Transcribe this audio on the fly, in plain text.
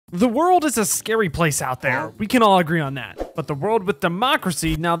The world is a scary place out there. We can all agree on that. But the world with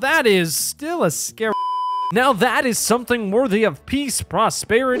democracy, now that is still a scary. Now that is something worthy of peace,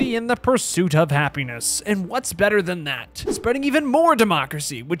 prosperity, and the pursuit of happiness. And what's better than that? Spreading even more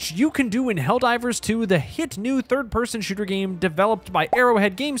democracy, which you can do in Helldivers 2, the hit new third-person shooter game developed by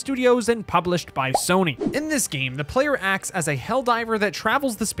Arrowhead Game Studios and published by Sony. In this game, the player acts as a Helldiver that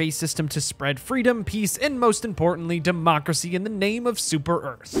travels the space system to spread freedom, peace, and most importantly, democracy in the name of Super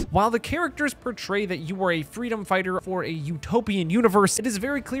Earth. While the characters portray that you are a freedom fighter for a utopian universe, it is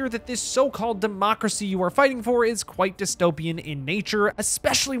very clear that this so-called democracy you are fighting for is quite dystopian in nature,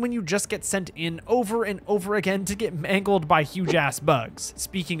 especially when you just get sent in over and over again to get mangled by huge ass bugs.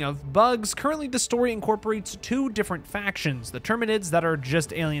 Speaking of bugs, currently the story incorporates two different factions, the terminids that are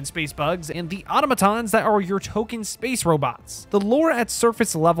just alien space bugs and the automatons that are your token space robots. The lore at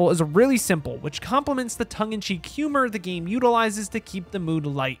surface level is really simple, which complements the tongue-in-cheek humor the game utilizes to keep the mood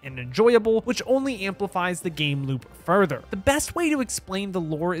light and enjoyable, which only amplifies the game loop further. The best way to explain the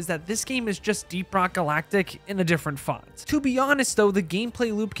lore is that this game is just Deep Rock Galactic in a different font. To be honest though, the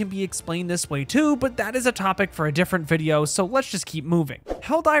gameplay loop can be explained this way too, but that is a topic for a different video, so let's just keep moving.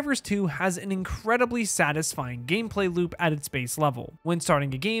 Helldivers 2 has an incredibly satisfying gameplay loop at its base level. When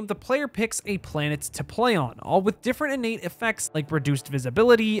starting a game, the player picks a planet to play on, all with different innate effects like reduced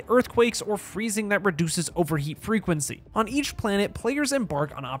visibility, earthquakes, or freezing that reduces overheat frequency. On each planet, players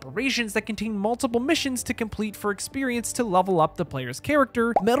embark on operations that contain multiple missions to complete for experience to level up the player's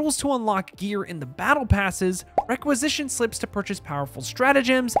character, medals to unlock gear in the battle passes, requisition slips to purchase powerful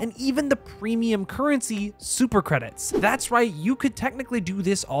stratagems, and even the premium currency, super credits. That's right, you could technically do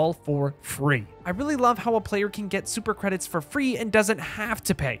this all for free. I really love how a player can get super credits for free and doesn't have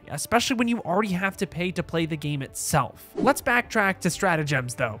to pay, especially when you already have to pay to play the game itself. Let's backtrack to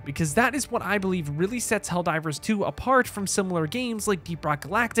stratagems though, because that is what I believe really sets Helldivers 2 apart from similar games like Deep Rock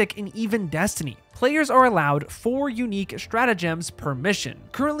Galactic and even Destiny. Players are allowed 4 unique stratagems per mission.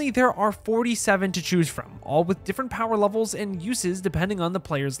 Currently, there are 47 to choose from, all with different power levels and uses depending on the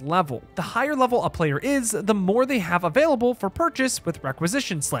player's level. The higher level a player is, the more they have available for purchase with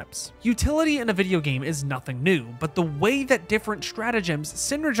requisition slips. Utility in a video game is nothing new, but the way that different stratagems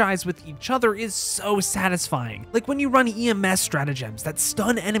synergize with each other is so satisfying. Like when you run EMS stratagems that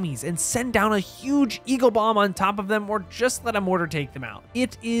stun enemies and send down a huge eagle bomb on top of them or just let a mortar take them out.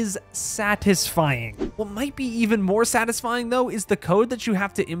 It is satisfying. What might be even more satisfying though is the code that you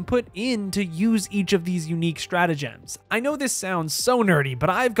have to input in to use each of these unique stratagems. I know this sounds so nerdy, but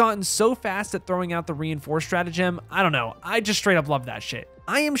I've gotten so fast at throwing out the reinforced stratagem, I don't know, I just straight up love that shit.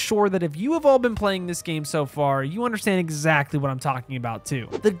 I am sure that if you have all been playing this game so far, you understand exactly what I'm talking about too.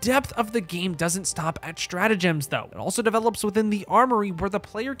 The depth of the game doesn't stop at stratagems though. It also develops within the armory where the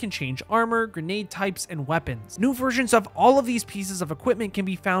player can change armor, grenade types, and weapons. New versions of all of these pieces of equipment can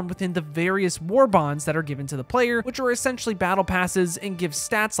be found within the various war bonds that are given to the player, which are essentially battle passes and give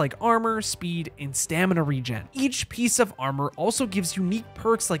stats like armor, speed, and stamina regen. Each piece of armor also gives unique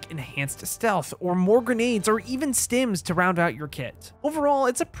perks like enhanced stealth or more grenades or even stims to round out your kit. Overall,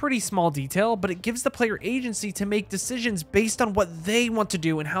 it's a pretty small detail, but it gives the player agency to make decisions based on what they want to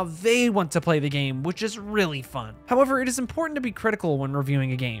do and how they want to play the game, which is really fun. However, it is important to be critical when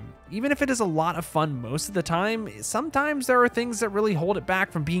reviewing a game. Even if it is a lot of fun most of the time, sometimes there are things that really hold it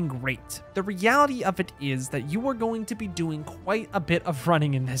back from being great. The reality of it is that you are going to be doing quite a bit of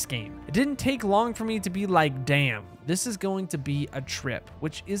running in this game. It didn't take long for me to be like, damn, this is going to be a trip,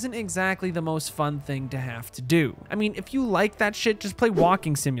 which isn't exactly the most fun thing to have to do. I mean, if you like that shit, just play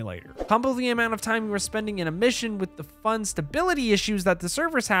Walking Simulator. Combo the amount of time you are spending in a mission with the fun stability issues that the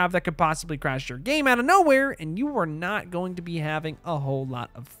servers have that could possibly crash your game out of nowhere, and you are not going to be having a whole lot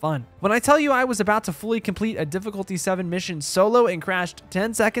of fun. When I tell you I was about to fully complete a difficulty 7 mission solo and crashed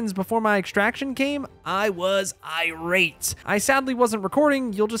 10 seconds before my extraction came, I was irate. I sadly wasn't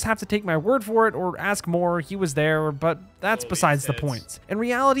recording, you'll just have to take my word for it or ask more, he was there, but that's besides the point. In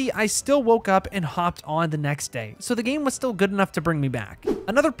reality, I still woke up and hopped on the next day, so the game was still good enough to bring me back.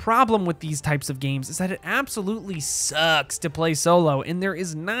 Another problem with these types of games is that it absolutely sucks to play solo, and there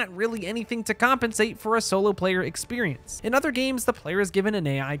is not really anything to compensate for a solo player experience. In other games, the player is given an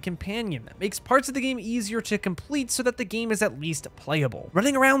AI companion that makes parts of the game easier to complete so that the game is at least playable.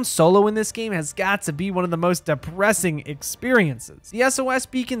 Running around solo in this game has got to be one of the most depressing experiences. The SOS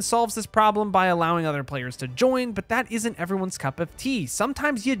beacon solves this problem by allowing other players to join, but that isn't everyone's cup of tea.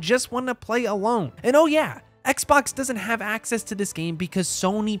 Sometimes you just want to play alone. And oh yeah, Xbox doesn't have access to this game because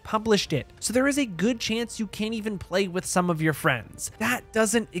Sony published it, so there is a good chance you can't even play with some of your friends. That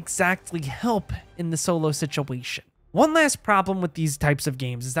doesn't exactly help in the solo situation. One last problem with these types of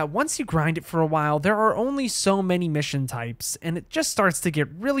games is that once you grind it for a while, there are only so many mission types, and it just starts to get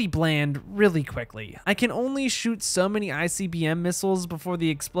really bland really quickly. I can only shoot so many ICBM missiles before the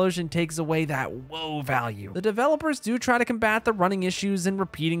explosion takes away that whoa value. The developers do try to combat the running issues and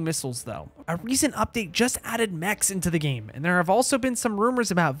repeating missiles though. A recent update just added mechs into the game, and there have also been some rumors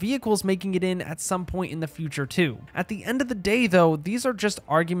about vehicles making it in at some point in the future too. At the end of the day though, these are just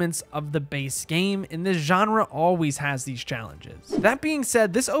arguments of the base game, and this genre always has these challenges. That being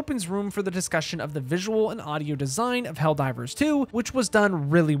said, this opens room for the discussion of the visual and audio design of Helldivers 2, which was done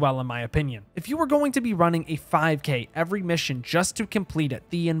really well in my opinion. If you were going to be running a 5K every mission just to complete it,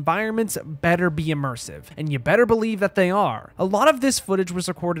 the environments better be immersive, and you better believe that they are. A lot of this footage was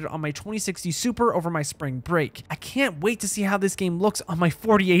recorded on my 2060 Super over my spring break. I can't wait to see how this game looks on my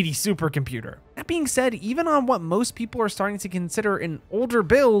 4080 supercomputer. That being said, even on what most people are starting to consider an older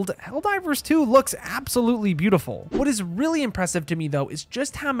build, Helldivers 2 looks absolutely beautiful. What is really impressive to me though is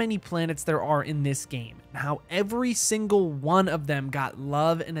just how many planets there are in this game, and how every single one of them got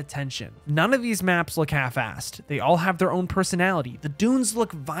love and attention. None of these maps look half-assed. They all have their own personality. The dunes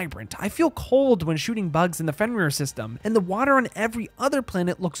look vibrant. I feel cold when shooting bugs in the Fenrir system, and the water on every other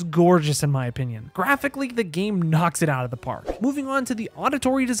planet looks gorgeous in my opinion. Graphically, the game knocks it out of the park. Moving on to the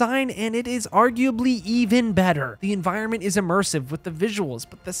auditory design, and it is arguably even better. The environment is immersive with the visuals,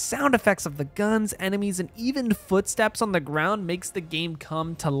 but the sound effects of the guns, enemies, and even footsteps on the ground makes the game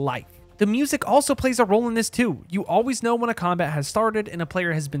come to life. The music also plays a role in this too. You always know when a combat has started and a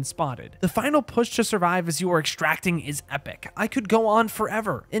player has been spotted. The final push to survive as you are extracting is epic. I could go on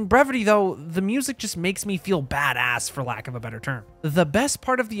forever. In brevity though, the music just makes me feel badass for lack of a better term. The best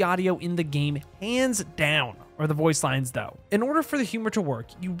part of the audio in the game, hands down, are the voice lines though. In order for the humor to work,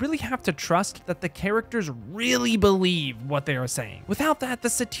 you really have to trust that the characters really believe what they are saying. Without that, the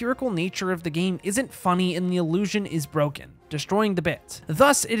satirical nature of the game isn't funny and the illusion is broken, destroying the bit.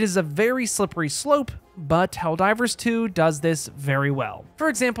 Thus, it is a very slippery slope, but Helldivers 2 does this very well. For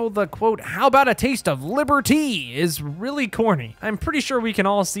example, the quote, "How about a taste of liberty?" is really corny. I'm pretty sure we can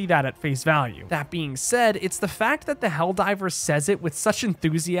all see that at face value. That being said, it's the fact that the Helldiver says it with such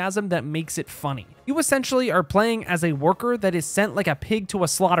enthusiasm that makes it funny. You essentially are playing as a worker that is sent like a pig to a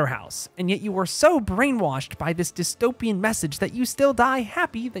slaughterhouse, and yet you are so brainwashed by this dystopian message that you still die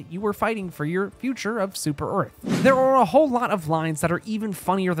happy that you were fighting for your future of Super Earth. There are a whole lot of lines that are even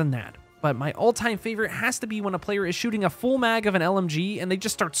funnier than that. But my all-time favorite has to be when a player is shooting a full mag of an LMG and they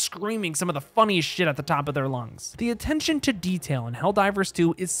just start screaming some of the funniest shit at the top of their lungs. The attention to detail in Helldivers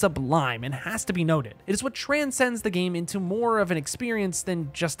 2 is sublime and has to be noted. It is what transcends the game into more of an experience than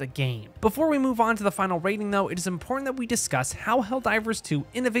just a game. Before we move on to the final rating though, it is important that we discuss how Helldivers 2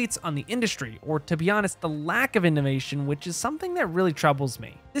 innovates on the industry, or to be honest, the lack of innovation, which is something that really troubles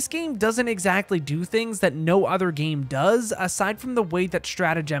me. This game doesn't exactly do things that no other game does, aside from the way that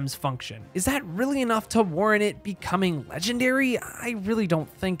stratagems function. Is that really enough to warrant it becoming legendary? I really don't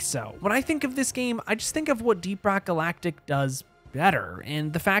think so. When I think of this game, I just think of what Deep Rock Galactic does better,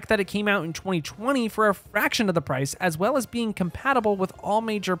 and the fact that it came out in 2020 for a fraction of the price, as well as being compatible with all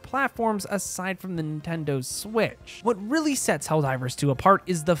major platforms aside from the Nintendo Switch. What really sets Helldivers 2 apart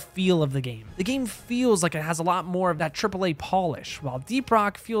is the feel of the game. The game feels like it has a lot more of that AAA polish, while Deep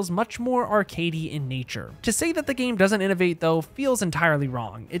Rock feels much more arcadey in nature. To say that the game doesn't innovate though feels entirely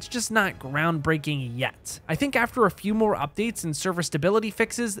wrong. It's just not groundbreaking yet. I think after a few more updates and server stability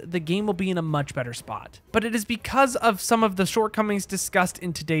fixes, the game will be in a much better spot. But it is because of some of the shortcomings discussed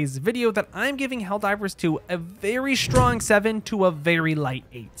in today's video that I'm giving Helldivers 2 a very strong 7 to a very light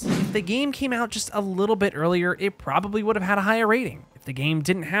 8. If the game came out just a little bit earlier, it probably would have had a higher rating. If the game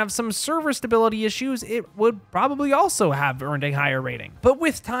didn't have some server stability issues, it would probably also have earned a higher rating. But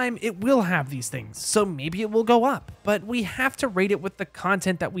with time, it will have these things, so maybe it will go up. But we have to rate it with the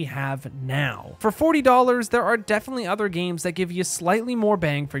content that we have now. For $40, there are definitely other games that give you slightly more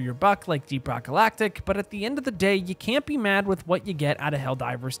bang for your buck, like Deep Rock Galactic, but at the end of the day, you can't be mad with what you get out of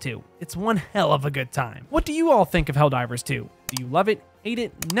Helldivers 2. It's one hell of a good time. What do you all think of Helldivers 2? Do you love it, hate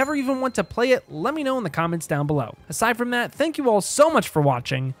it, never even want to play it? Let me know in the comments down below. Aside from that, thank you all so much for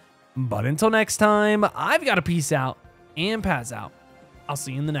watching, but until next time, I've got to peace out and pass out. I'll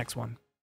see you in the next one.